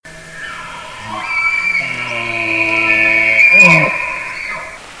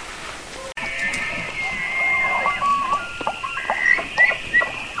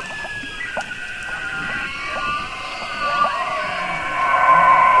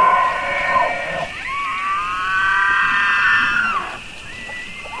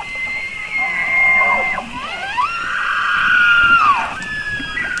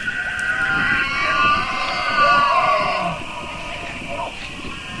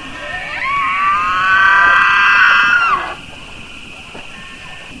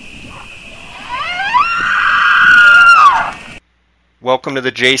Welcome to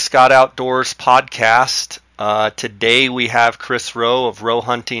the J. Scott Outdoors podcast. Today we have Chris Rowe of Rowe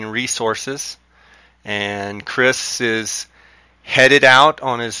Hunting Resources, and Chris is headed out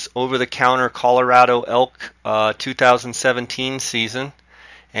on his over-the-counter Colorado elk 2017 season,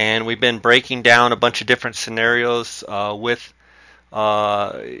 and we've been breaking down a bunch of different scenarios with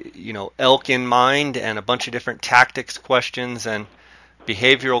elk in mind, and a bunch of different tactics questions and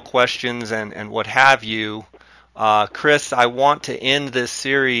behavioral questions and what have you. Chris, I want to end this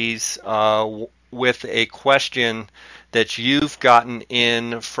series with a question that you've gotten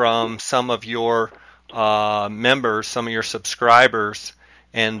in from some of your members, some of your subscribers,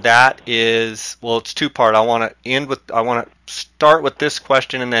 and that is, well, it's two-part. I want to start with this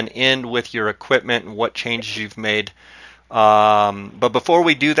question and then end with your equipment and what changes you've made. But before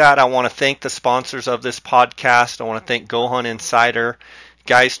we do that, I want to thank the sponsors of this podcast. I want to thank Go Hunt Insider.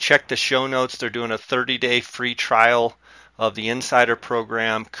 Guys, check the show notes. They're doing a 30-day free trial of the Insider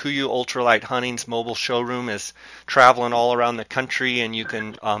program. KUIU Ultralight Hunting's mobile showroom is traveling all around the country, and you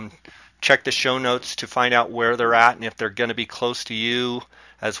can check the show notes to find out where they're at and if they're going to be close to you,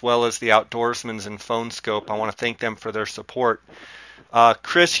 as well as the Outdoorsman's and Phone Scope. I want to thank them for their support.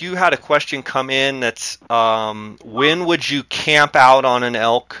 Chris, you had a question come in that's when would you camp out on an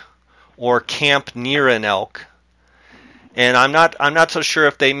elk or camp near an elk? And I'm not so sure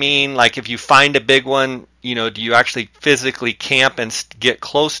if they mean, like, if you find a big one, do you actually physically camp and get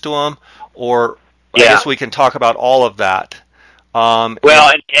close to them, or I guess we can talk about all of that. And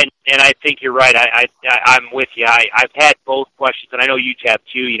I think you're right. I'm with you. I've had both questions, and I know you have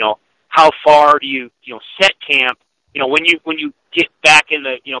too. How far do you set camp? When you get back in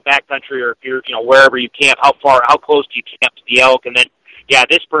the backcountry, or if you're wherever you camp, how close do you camp to the elk? And then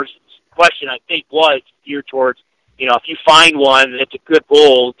this person's question, I think, was geared towards, if you find one that's a good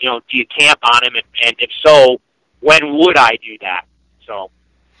bull, do you camp on him? And if so, when would I do that?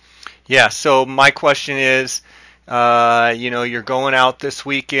 So my question is, you're going out this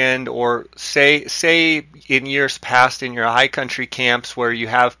weekend, or say in years past in your high country camps where you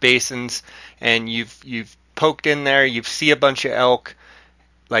have basins and you've poked in there, you see a bunch of elk,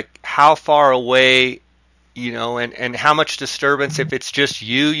 like how far away, and how much disturbance, if it's just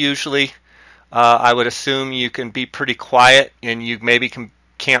you usually. I would assume you can be pretty quiet, and you maybe can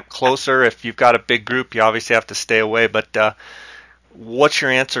camp closer. If you've got a big group, you obviously have to stay away. But what's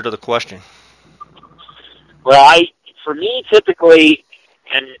your answer to the question? Well, for me, typically,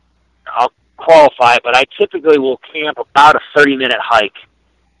 and I'll qualify it, but I typically will camp about a 30-minute hike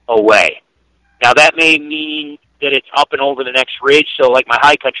away. Now, that may mean that it's up and over the next ridge. So, like my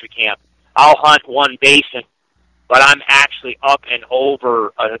high country camp, I'll hunt one basin, but I'm actually up and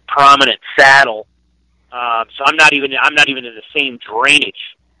over a prominent saddle, so I'm not even in the same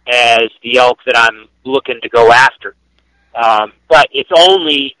drainage as the elk that I'm looking to go after. But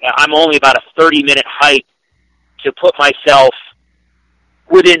I'm only about a 30-minute hike to put myself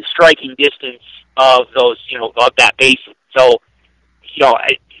within striking distance of those, of that basin. So,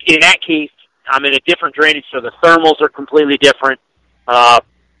 in that case, I'm in a different drainage, so the thermals are completely different. I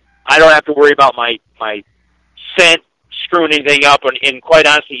don't have to worry about my scent screwing anything up, and quite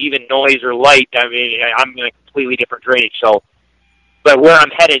honestly, even noise or light. I mean, I'm in a completely different drainage. But where I'm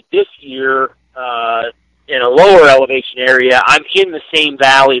headed this year, in a lower elevation area, I'm in the same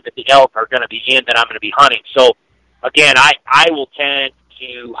valley that the elk are going to be in that I'm going to be hunting. So, again, I will tend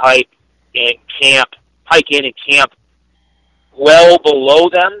to hike in and camp well below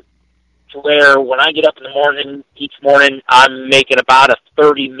them, to where when I get up in the morning, each morning, I'm making about a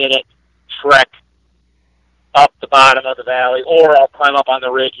 30-minute trek up the bottom of the valley, or I'll climb up on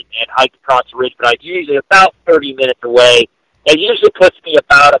the ridge and hike across the ridge, but I'm usually about 30 minutes away. It usually puts me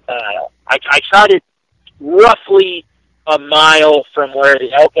about a mile. I try to roughly a mile from where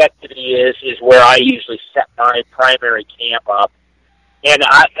the elk activity is where I usually set my primary camp up. And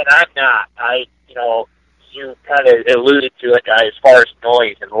I'm not. You kind of alluded to it, as far as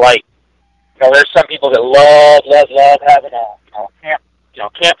noise and light. There's some people that love having a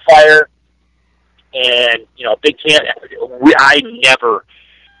campfire. And, big camp,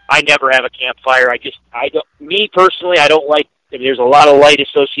 I never have a campfire. Me personally, I don't like, there's a lot of light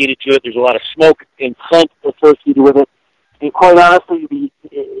associated to it. There's a lot of smoke and scent associated with it. And quite honestly, to be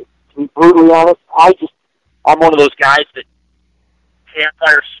brutally honest, I'm one of those guys that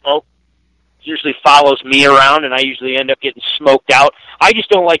campfire smoke usually follows me around, and I usually end up getting smoked out. I just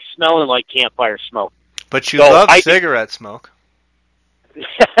don't like smelling like campfire smoke. But you love cigarette smoke.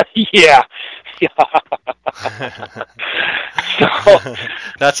 Yeah.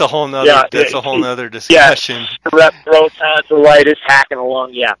 That's a whole nother discussion. Cigarette tonsillitis hacking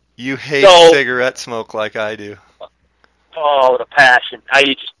along. Yeah. You hate cigarette smoke like I do. Oh, the passion!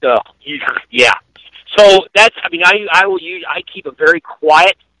 Yeah. So that's. I mean, I keep a very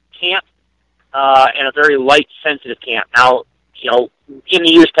quiet camp and a very light, sensitive camp. Now, in the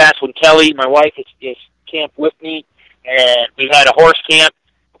years past, when Kelly, my wife, is camped with me, and we had a horse camp.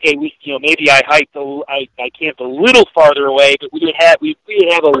 Okay, maybe I camped a little farther away, but we would have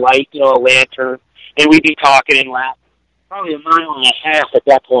a light, a lantern, and we'd be talking and laughing. Probably a mile and a half at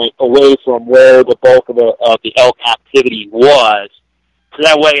that point away from where the bulk of the elk activity was. So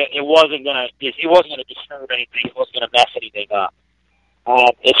that way, it wasn't gonna disturb anything. It wasn't gonna mess anything up.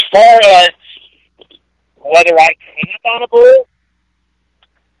 As far as whether I camp on a bull,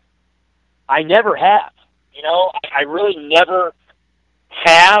 I never have. I really never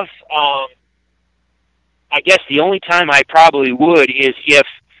have. I guess the only time I probably would is if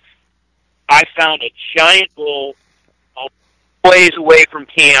I found a giant bull a ways away from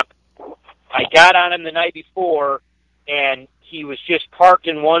camp. I got on him the night before, and he was just parked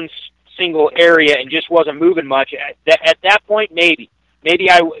in one single area and just wasn't moving much. At that point, maybe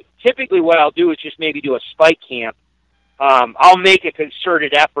typically what I'll do is just maybe do a spike camp. I'll make a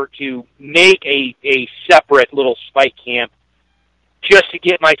concerted effort to make a separate little spike camp just to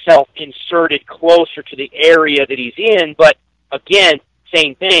get myself inserted closer to the area that he's in. But again,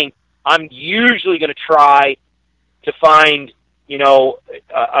 same thing. I'm usually going to try to find,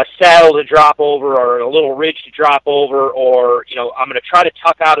 a saddle to drop over or a little ridge to drop over, or, I'm going to try to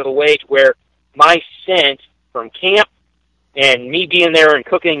tuck out of the way to where my scent from camp and me being there and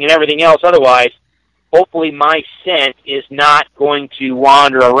cooking and everything else otherwise, hopefully my scent is not going to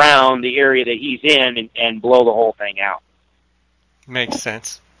wander around the area that he's in and blow the whole thing out. Makes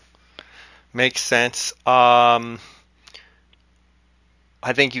sense. I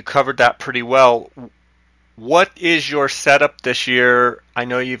think you covered that pretty well. What is your setup this year? I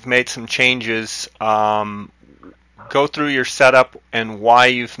know you've made some changes. Go through your setup and why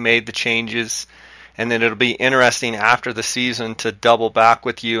you've made the changes, and then it'll be interesting after the season to double back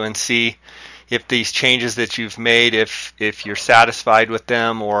with you and see if these changes that you've made, if you're satisfied with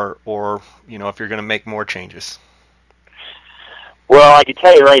them, or if you're going to make more changes. Well, I can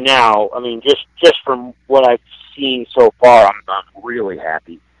tell you right now, I mean, just from what I've seen so far, I'm really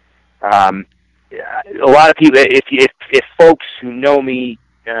happy. A lot of people, if folks who know me,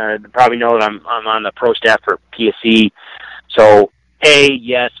 probably know that I'm on the pro staff for PSE. So,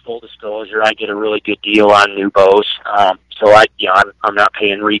 yes, full disclosure, I get a really good deal on new bows. So I'm not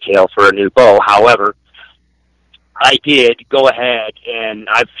paying retail for a new bow. However, I did go ahead and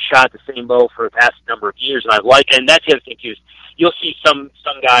I've shot the same bow for the past number of years, and that's the other thing too. You'll see some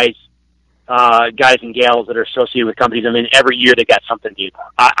guys and gals that are associated with companies. I mean, every year they got something new.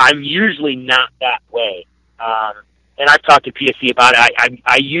 I'm usually not that way. And I've talked to PSC about it.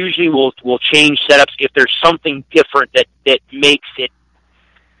 I usually will change setups if there's something different that makes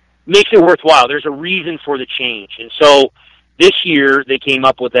it worthwhile. There's a reason for the change. And so this year they came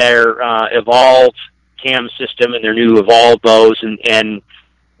up with their Evolve cam system and their new Evolve bows, and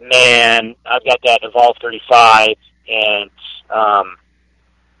man, I've got that Evolve 35, and oh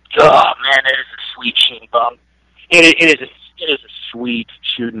man, it is a sweet shooting bow. It is a sweet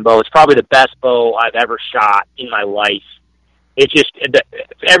shooting bow. It's probably the best bow I've ever shot in my life. It's just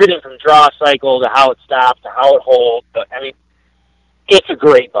everything from draw cycle to how it stops to how it holds. I mean, it's a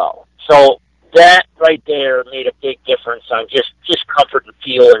great bow. So that right there made a big difference on just comfort and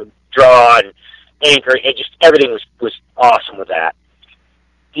feel and draw and anchor. And just everything was awesome with that.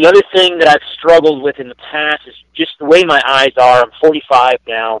 The other thing that I've struggled with in the past is just the way my eyes are. I'm 45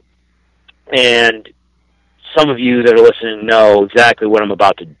 now, and some of you that are listening know exactly what I'm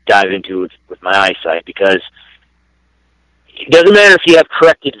about to dive into with my eyesight, because it doesn't matter if you have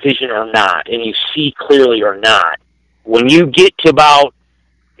corrected vision or not, and you see clearly or not. When you get to about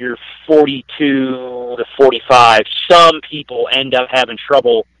your 42 to 45, some people end up having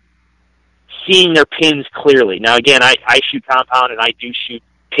trouble seeing their pins clearly. Now, again, I shoot compound, and I do shoot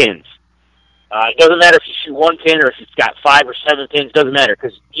pins. It doesn't matter if you shoot one pin or if it's got 5 or 7 pins. It doesn't matter,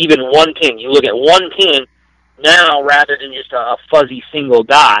 because even one pin, you look at one pin now rather than just a fuzzy single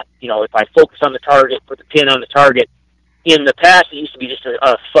dot. If I focus on the target, put the pin on the target, in the past it used to be just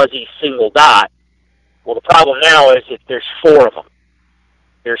a fuzzy single dot. Well, the problem now is if there's 4 of them.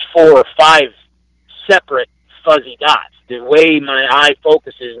 There's 4 or 5 separate fuzzy dots. The way my eye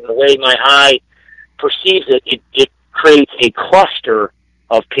focuses and the way my eye perceives it creates a cluster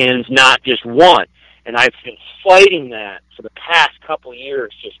of pins, not just one. And I've been fighting that for the past couple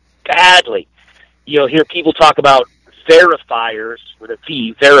years just badly. You'll hear people talk about verifiers, with a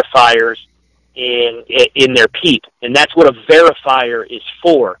V, verifiers in their peep. And that's what a verifier is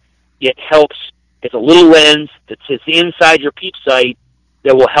for. It helps It's a little lens that sits inside your peep sight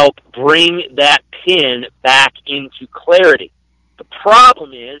that will help bring that pin back into clarity. The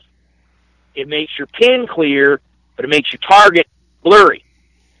problem is it makes your pin clear, but it makes your target blurry.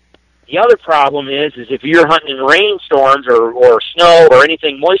 The other problem is if you're hunting in rainstorms or snow or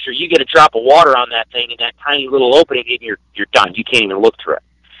anything moisture, you get a drop of water on that thing in that tiny little opening and you're done. You can't even look through it.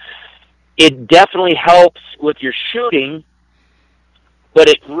 It definitely helps with your shooting, but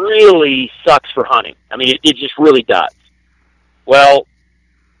it really sucks for hunting. I mean, it just really does. Well,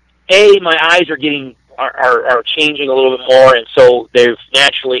 my eyes are changing a little bit more, and so they've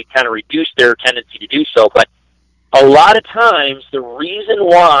naturally kind of reduced their tendency to do so. But a lot of times, the reason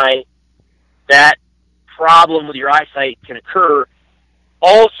why that problem with your eyesight can occur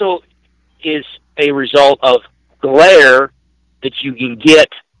also is a result of glare that you can get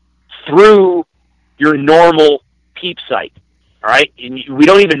through your normal peep sight. All right? And we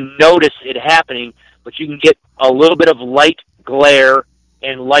don't even notice it happening, but you can get a little bit of light glare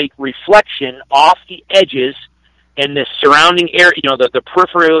and light reflection off the edges and the surrounding area, the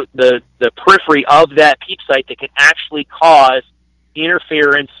periphery of that peep sight that can actually cause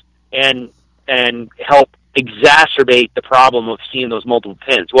interference and help exacerbate the problem of seeing those multiple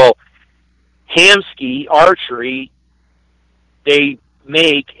pins. Well, Hamskea Archery, they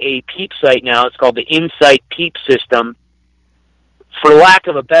make a peep sight now. It's called the Insight Peep System. For lack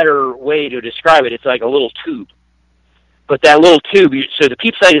of a better way to describe it, it's like a little tube. But that little tube, so the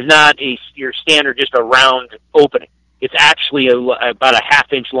peep sight is not your standard, just a round opening. It's actually about a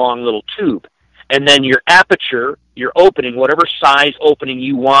half-inch long little tube. And then your aperture, your opening, whatever size opening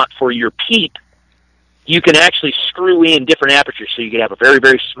you want for your peep, you can actually screw in different apertures. So you can have a very,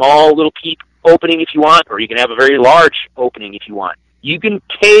 very small little peep opening if you want, or you can have a very large opening if you want. You can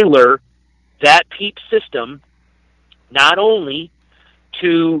tailor that peep system not only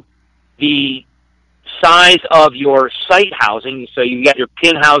to the size of your sight housing, so you got your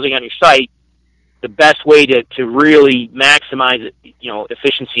pin housing on your sight. The best way to really maximize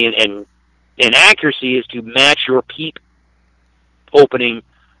efficiency and accuracy is to match your peep opening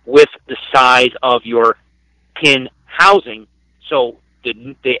with the size of your pin housing. So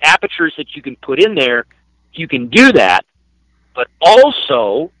the apertures that you can put in there, you can do that. But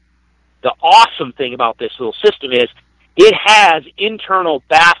also, the awesome thing about this little system is it has internal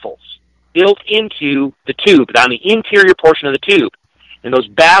baffles built into the tube, on the interior portion of the tube. And those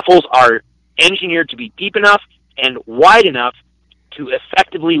baffles are engineered to be deep enough and wide enough to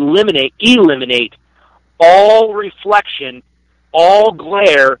effectively eliminate all reflection, all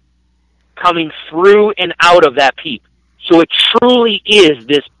glare coming through and out of that peep. So it truly is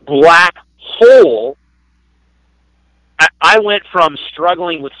this black hole. I went from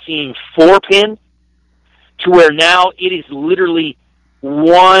struggling with seeing 4-pin to where now it is literally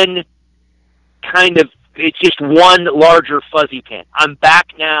it's just one larger fuzzy pin. I'm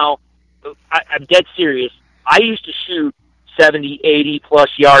back now. I'm dead serious. I used to shoot 70, 80 plus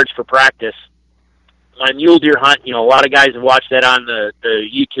yards for practice. My mule deer hunt, a lot of guys have watched that on the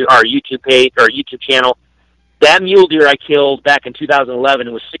our YouTube page, our YouTube channel. That mule deer I killed back in 2011,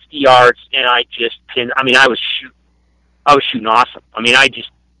 it was 60 yards, and I just pinned. I mean, I was shooting awesome. I mean, I just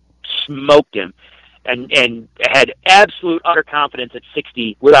smoked him, and had absolute utter confidence at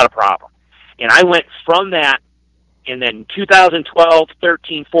 60 without a problem. And I went from that, and then 2012,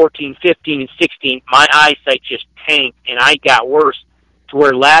 13, 14, 15, and 16, my eyesight just tanked, and I got worse to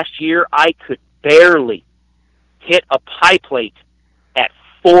where last year I could barely hit a pie plate at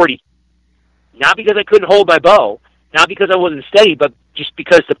 40. Not because I couldn't hold my bow, not because I wasn't steady, but just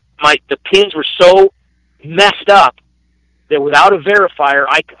because the pins were so messed up that without a verifier,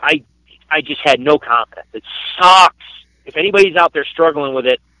 I just had no confidence. It sucks. If anybody's out there struggling with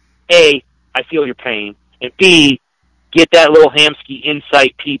it, A, I feel your pain, and B, get that little Hamskea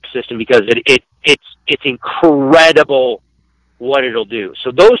Insight Peep system because it's incredible what it'll do.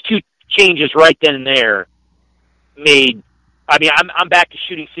 So those two changes right then and there made. I mean, I'm back to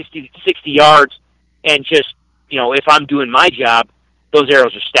shooting 60 yards, and just if I'm doing my job, those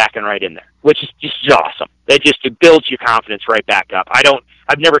arrows are stacking right in there, which is just awesome. It builds your confidence right back up.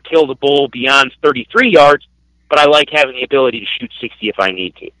 I've never killed a bull beyond 33 yards, but I like having the ability to shoot 60 if I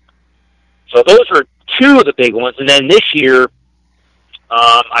need to. So those are two of the big ones. And then this year,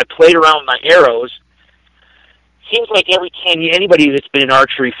 I played around with my arrows. Seems like anybody that's been in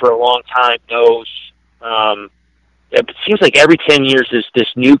archery for a long time knows, it seems like every 10 years there's this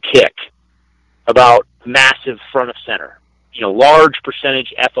new kick about massive front of center. Large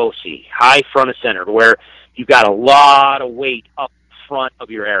percentage FOC, high front of center, where you've got a lot of weight up front of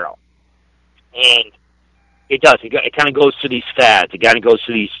your arrow. And it does. It kind of goes through these fads. It kind of goes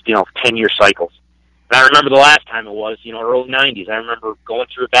through these, 10-year cycles. And I remember the last time it was, early 90s. I remember going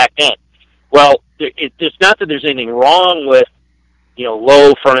through it back then. Well, it's not that there's anything wrong with,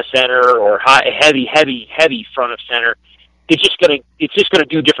 low front of center or heavy front of center. It's just gonna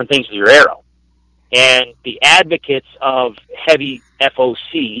do different things with your arrow. And the advocates of heavy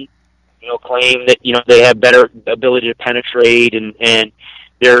FOC, claim that they have better ability to penetrate and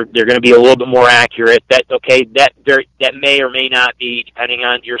they're going to be a little bit more accurate. That may or may not be depending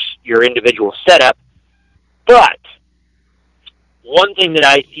on your individual setup. But one thing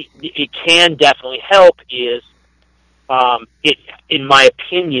that it can definitely help is, in my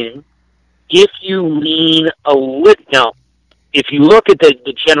opinion, if you lean a little. Now, if you look at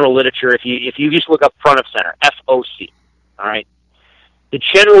the general literature, if you just look up front of center, FOC, all right. The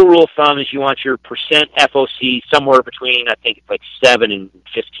general rule of thumb is you want your percent FOC somewhere between, I think it's like 7 and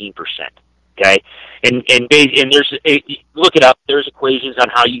 15%. Okay, and there's look it up. There's equations on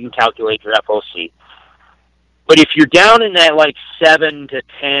how you can calculate your FOC. But if you're down in that like 7 to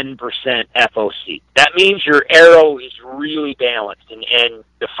 10% FOC, that means your arrow is really balanced, and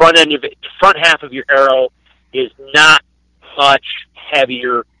the front half of your arrow is not much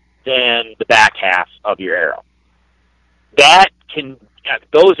heavier than the back half of your arrow.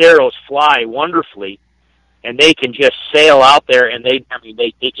 Those arrows fly wonderfully, and they can just sail out there, and they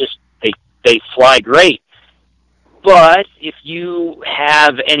fly great. But if you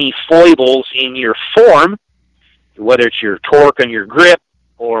have any foibles in your form, whether it's your torque on your grip,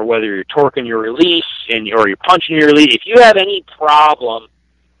 or whether your torque on your release, or your punch in your release, if you have any problem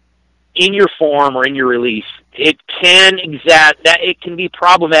in your form or in your release, it can be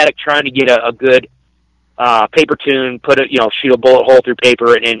problematic trying to get a good paper tune, shoot a bullet hole through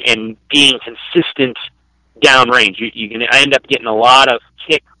paper, and being consistent downrange. You can end up getting a lot of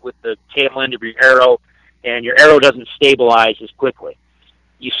kick with the tail end of your arrow, and your arrow doesn't stabilize as quickly.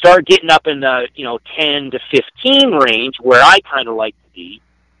 You start getting up in the 10 to 15 range, where I kind of like to be.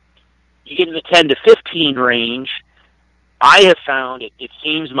 You get in the 10 to 15 range, I have found it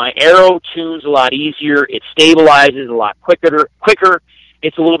seems my arrow tunes a lot easier. It stabilizes a lot quicker.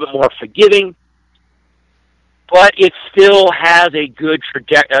 It's a little bit more forgiving, but it still has a good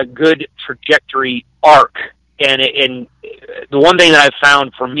trajectory arc. And the one thing that I've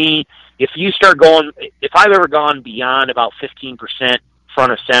found for me, if I've ever gone beyond about 15%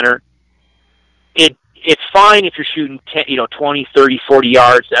 front of center, it's fine if you're shooting 20, 30, 40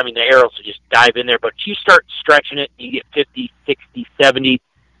 yards. I mean, the arrows will just dive in there, but if you start stretching it, you get 50, 60, 70,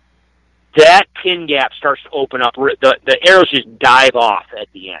 that pin gap starts to open up. The arrows just dive off at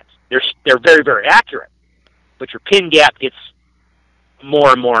the end. They're very, very accurate, but your pin gap gets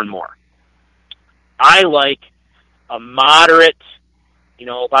more and more and more. I like a moderate,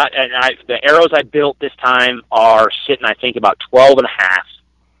 the arrows I built this time are sitting, I think, about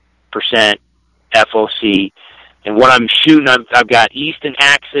 12.5% FOC. And when I'm shooting, I've got Easton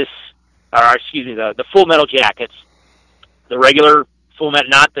Axis, the Full Metal Jackets, the regular Full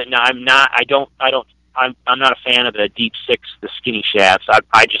Metal. I'm not a fan of the Deep Six, the skinny shafts.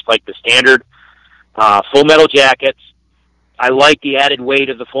 I just like the standard Full Metal Jackets. I like the added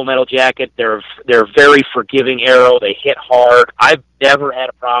weight of the Full Metal Jacket. They're a very forgiving arrow. They hit hard. I've never had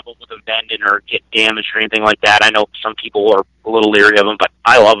a problem with them bending or get damaged or anything like that. I know some people are a little leery of them, but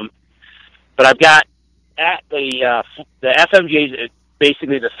I love them. But I've got at the FMJs,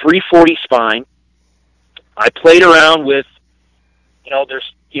 basically the 340 spine. I played around with,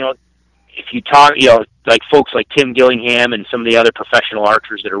 if you talk, like folks like Tim Gillingham and some of the other professional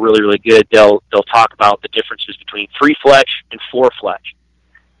archers that are really, really good, they'll talk about the differences between 3-fletch and 4-fletch.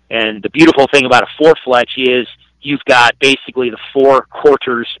 And the beautiful thing about a 4-fletch is you've got basically the 4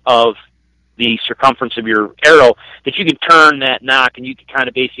 quarters of the circumference of your arrow that you can turn that knock, and you can kind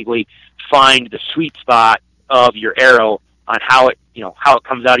of basically find the sweet spot of your arrow on how it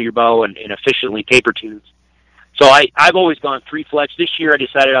comes out of your bow and efficiently paper tunes. So I've always gone 3-fletch. This year I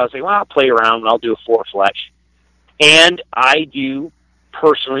decided I'll play around and I'll do a 4-fletch. And I do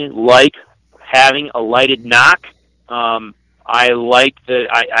personally like having a lighted knock. I like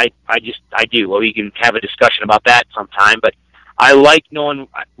I do. Well, we can have a discussion about that sometime, but I like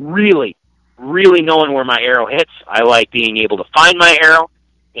really knowing where my arrow hits. I like being able to find my arrow.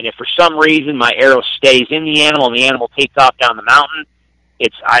 And if for some reason my arrow stays in the animal and the animal takes off down the mountain,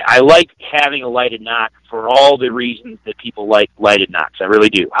 I like having a lighted knock for all the reasons that people like lighted knocks. I really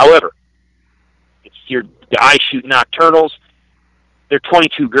do. However, I shoot nocturnals. They're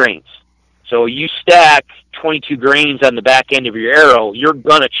 22 grains. So you stack 22 grains on the back end of your arrow, you're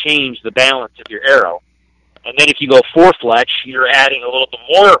going to change the balance of your arrow. And then if you go 4-fletch, you're adding a little bit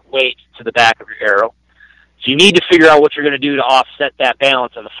more weight to the back of your arrow. So you need to figure out what you're going to do to offset that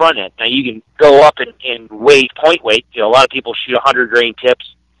balance on the front end. Now, you can go up and weight, point weight. A lot of people shoot 100 grain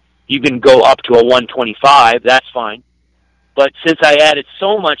tips. You can go up to a 125. That's fine. But since I added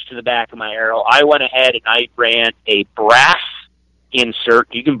so much to the back of my arrow, I went ahead and I ran a brass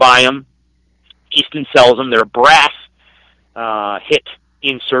insert. You can buy them. Easton sells them. They're a brass hit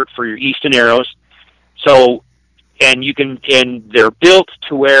insert for your Easton arrows. So, and they're built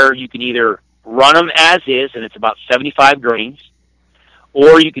to where you can either run them as is, and it's about 75 grains,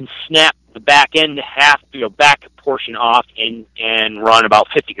 or you can snap the back end back portion off and run about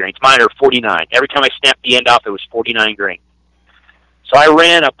 50 grains. Mine are 49. Every time I snapped the end off, it was 49 grains. So I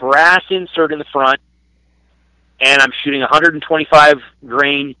ran a brass insert in the front, and I'm shooting 125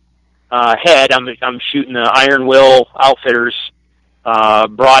 grain head. I'm shooting the Iron Will Outfitters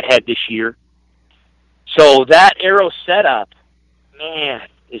broadhead this year. So that arrow setup, man,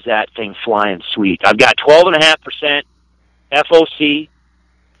 is that thing flying sweet. I've got 12.5% FOC.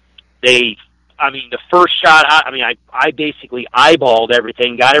 The first shot, I basically eyeballed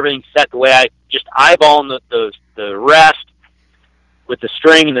everything, got everything set the way I just eyeballing the rest with the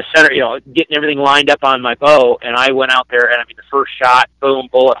string in the center, getting everything lined up on my bow, and I went out there, and the first shot, boom,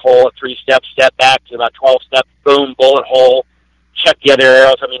 bullet hole, at 3 steps, step back to about 12 steps, boom, bullet hole, check the other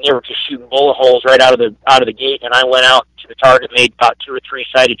arrows. They were just shooting bullet holes right out of the gate, and I went out to the target, made about 2 or 3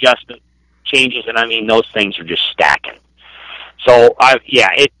 sight adjustment changes, and those things are just stacking. So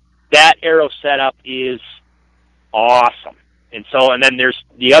that arrow setup is awesome. And then there's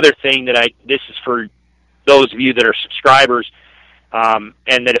the other thing this is for those of you that are subscribers, and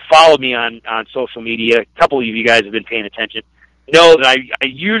that have followed me on social media. A couple of you guys have been paying attention. Know that I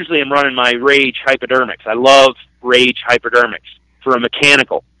usually am running my Rage hypodermics. I love Rage hypodermics for a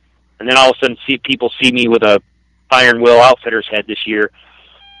mechanical. And then all of a sudden people see me with a Iron Will Outfitters head this year.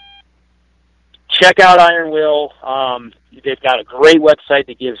 Check out Iron Will. They've got a great website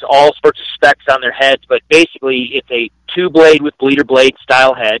that gives all sorts of specs on their heads, but basically it's a 2-blade with bleeder blade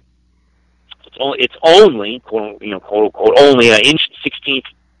style head. It's only, quote unquote, only an 1/16"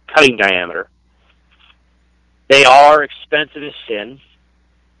 cutting diameter. They are expensive as sin.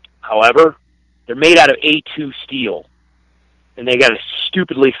 However, they're made out of A2 steel, and they got a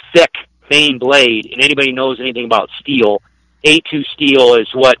stupidly thick main blade. And anybody knows anything about steel, A2 steel is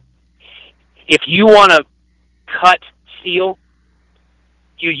what, if you want to cut steel,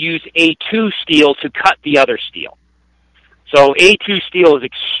 you use A2 steel to cut the other steel. So A2 steel is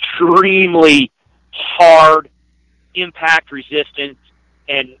extremely hard, impact resistant,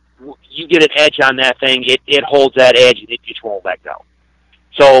 and you get an edge on that thing, it holds that edge, and it just won't let go.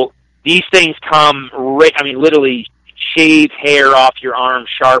 So these things come, literally shave hair off your arm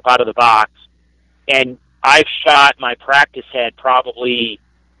sharp out of the box. And I've shot my practice head probably,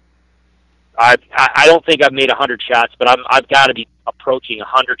 I don't think I've made 100 shots, but I've got to be approaching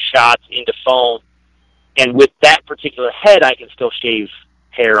 100 shots into foam. And with that particular head, I can still shave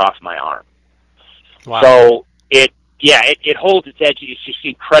hair off my arm. Wow. So it holds its edge. It's just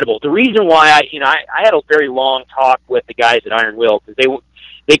incredible. The reason why I had a very long talk with the guys at Iron Will, because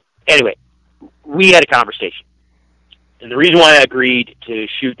anyway, we had a conversation. And the reason why I agreed to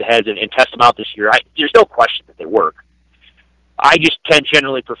shoot the heads and test them out this year, there's no question that they work. I just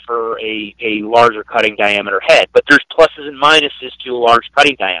generally prefer a larger cutting diameter head, but there's pluses and minuses to a large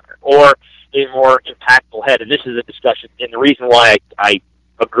cutting diameter, or a more impactful head. And this is a discussion, and the reason why I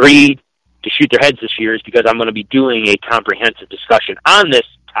agreed to shoot their heads this year is because I'm going to be doing a comprehensive discussion on this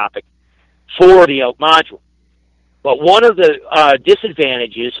topic for the Elk module. But one of the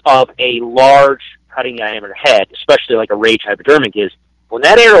disadvantages of a large cutting diameter head, especially like a Rage hypodermic, is when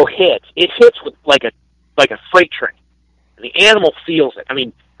that arrow hits, it hits with like a freight train. And the animal feels it.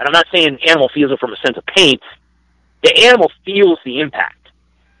 And I'm not saying the animal feels it from a sense of pain. The animal feels the impact,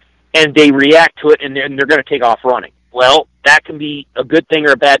 and they react to it, and they're going to take off running. Well, that can be a good thing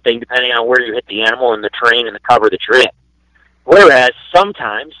or a bad thing depending on where you hit the animal and the terrain and the cover that you're in. Whereas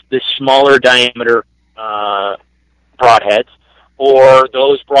sometimes the smaller diameter broadheads, or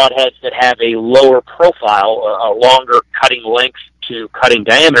those broadheads that have a lower profile, a longer cutting length to cutting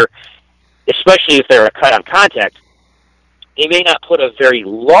diameter, especially if they're a cut on contact, they may not put a very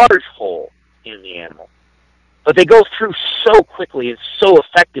large hole in the animal, but they go through so quickly and so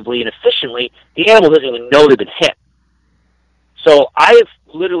effectively and efficiently, the animal doesn't even know they've been hit. So I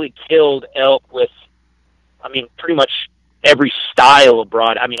have literally killed elk with, pretty much every style of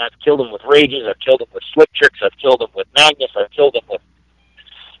broad. I've killed them with Rages, I've killed them with Slick Tricks, I've killed them with Magnus, I've killed them with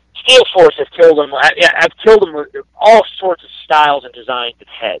Steel Force, I've killed them with all sorts of styles and designs of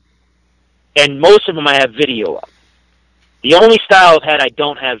head. And most of them I have video of. The only style of head I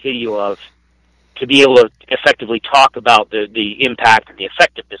don't have video of, to be able to effectively talk about the impact and the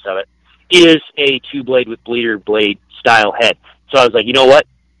effectiveness of it, is a 2-blade with bleeder blade style head. So I was like, you know what?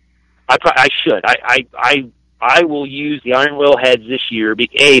 I should. I will use the Iron Will heads this year.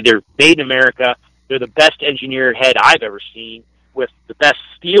 They're made in America. They're the best engineered head I've ever seen, with the best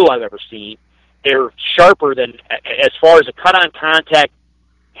steel I've ever seen. They're sharper than, as far as a cut-on contact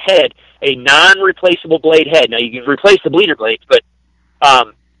head, a non-replaceable blade head. Now, you can replace the bleeder blades, but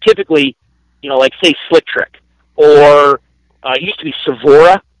typically, like, say, Slick Trick, or it used to be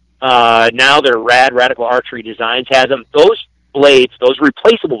Savora. Now they're Radical Archery Designs has them. Those blades, those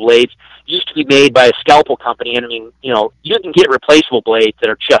replaceable blades, used to be made by a scalpel company, and I mean, you can get replaceable blades that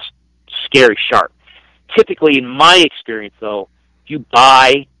are just scary sharp. Typically, in my experience, though, if you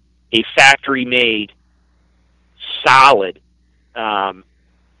buy a factory-made, solid,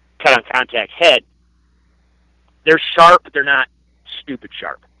 cut-on-contact head, they're sharp, but they're not stupid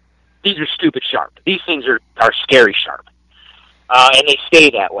sharp. These are stupid sharp. These things are scary sharp. And they stay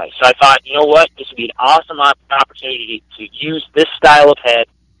that way. So I thought, you know what, this would be an awesome opportunity to use this style of head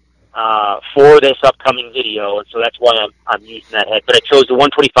for this upcoming video, and so that's why I'm using that head. But I chose the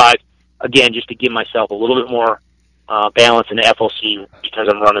 125, again, just to give myself a little bit more balance in the FOC, because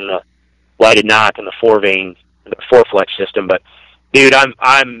I'm running the lighted knock and the 4-vein, the 4-flex system. But, dude,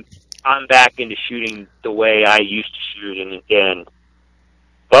 I'm back into shooting the way I used to shoot, and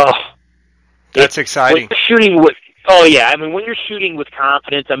that's exciting. Oh, yeah. I mean, when you're shooting with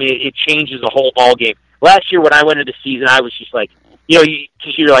confidence, I mean, it changes the whole ball game. Last year when I went into the season, I was just like,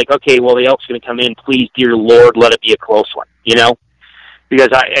 because you're like, okay, well, the elk's going to come in. Please, dear Lord, let it be a close one, Because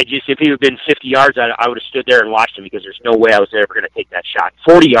I just, if he had been 50 yards, I would have stood there and watched him, because there's no way I was ever going to take that shot.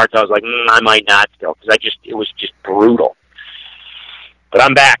 40 yards, I was like, I might not still, because it was just brutal. But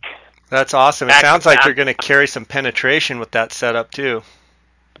I'm back. That's awesome. It sounds like you're going to carry some penetration with that setup, too.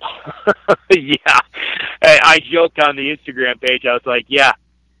 Yeah, I joked on the Instagram page. I was like, "Yeah,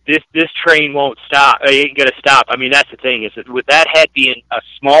 this train won't stop. It ain't gonna stop." I mean, that's the thing, is that with that head being a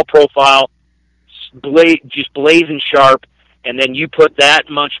small profile, just blazing sharp, and then you put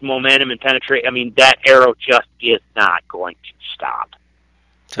that much momentum and penetrate. I mean, that arrow just is not going to stop.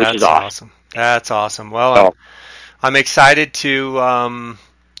 Which is awesome. That's awesome. Well, I'm excited to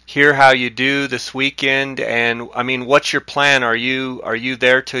hear how you do this weekend, and I mean, what's your plan? Are you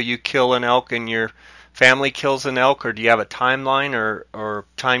there till you kill an elk and your family kills an elk, or do you have a timeline or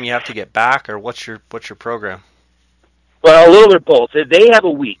time you have to get back, or what's your program? Well, a little bit of both. They have a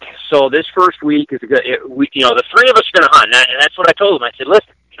week, so this first week is the 3 of us are going to hunt, and that's what I told them. I said,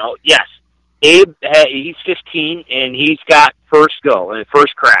 listen, yes, Abe, he's 15 and he's got first go and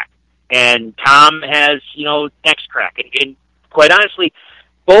first crack, and Tom has next crack, and quite honestly,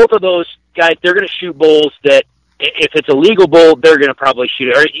 both of those guys, they're going to shoot bulls that, if it's a legal bull, they're going to probably shoot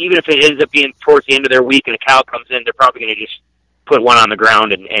it. Or even if it ends up being towards the end of their week and a cow comes in, they're probably going to just put one on the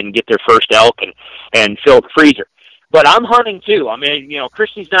ground and get their first elk and fill the freezer. But I'm hunting too. I mean,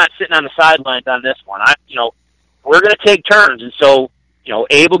 Christy's not sitting on the sidelines on this one. We're going to take turns. And so,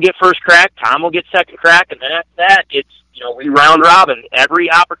 Abe will get first crack, Tom will get second crack, and then after that, it's, we round robin.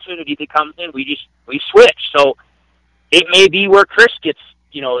 Every opportunity that comes in, we switch. So it may be where Chris gets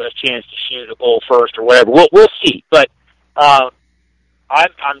a chance to shoot a bull first or whatever. We'll see. But I'm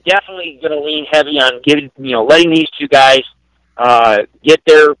definitely going to lean heavy on letting these two guys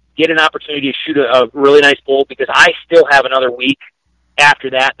get an opportunity to shoot a really nice bull, because I still have another week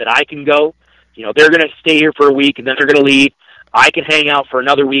after that I can go. They're going to stay here for a week and then they're going to leave. I can hang out for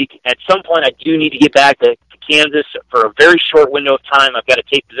another week. At some point, I do need to get back to Kansas for a very short window of time. I've got to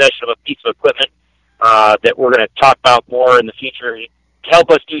take possession of a piece of equipment that we're going to talk about more in the future, to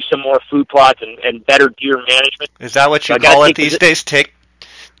help us do some more food plots and better deer management. Is that what you call it these days? Take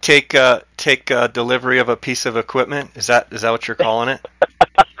delivery of a piece of equipment? Is that what you're calling it?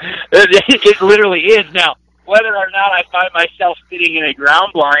 It literally is now. Whether or not I find myself sitting in a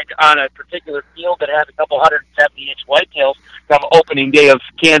ground blind on a particular field that has a couple 170-inch whitetails from opening day of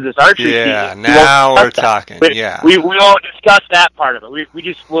Kansas archery season. Yeah, now we're talking. Yeah, we won't discuss that part of it.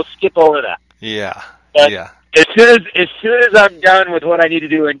 We'll skip over that. Yeah, but yeah. As soon as I'm done with what I need to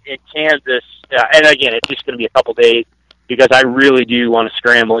do in Kansas, and again, it's just going to be a couple days, because I really do want to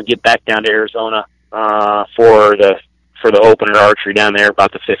scramble and get back down to Arizona for the opener archery down there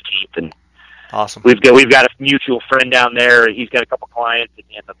about the 15th. And awesome. We've got a mutual friend down there. He's got a couple clients, and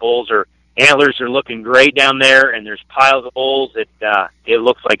the antlers are looking great down there, and there's piles of bulls. It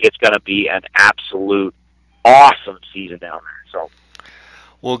looks like it's going to be an absolute awesome season down there. So.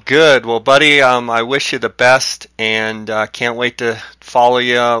 Well, good. Well, buddy, I wish you the best, and can't wait to follow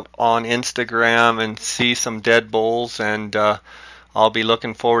you on Instagram and see some dead bulls. And I'll be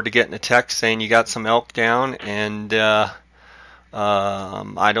looking forward to getting a text saying you got some elk down, and I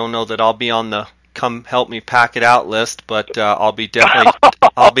don't know that I'll be on the come help me pack it out list, but I'll be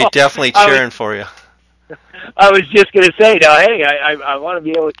definitely cheering for you. I was just going to say, now, hey, I want to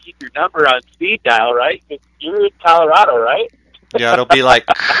be able to keep your number on speed dial, right? You're in Colorado, right? Yeah, it'll be like,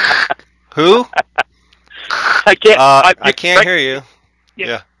 who? I can't. I can't hear you.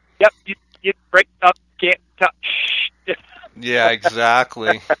 Yeah. Yep. You break up. Can't touch. Yeah,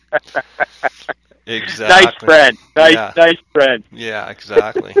 exactly. Exactly. Nice friend. Nice friend. Yeah,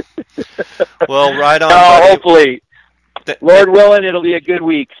 exactly. Well, right on. Hopefully, Lord willing, it'll be a good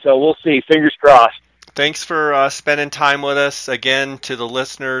week. So we'll see. Fingers crossed. Thanks for spending time with us. Again, to the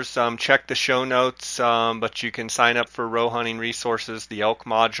listeners, check the show notes, but you can sign up for Row Hunting Resources, the elk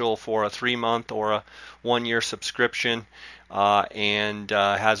module, for a 3-month or a 1-year subscription, and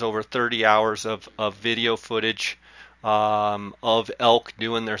has over 30 hours of video footage of elk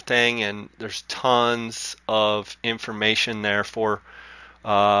doing their thing, and there's tons of information there for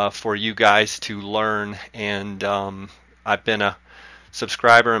you guys to learn. And I've been a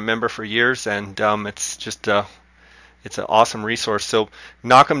subscriber and member for years, and it's just it's an awesome resource. So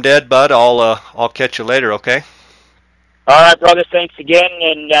knock 'em dead, bud. I'll catch you later, okay? All right, brother. Thanks again.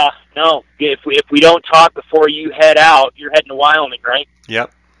 And no, if we don't talk before you head out, you're heading to Wyoming, right?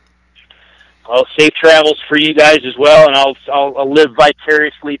 Yep. Well, safe travels for you guys as well, and I'll live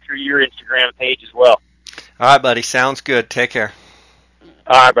vicariously through your Instagram page as well. All right, buddy. Sounds good. Take care.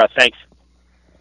 All right, bro. Thanks.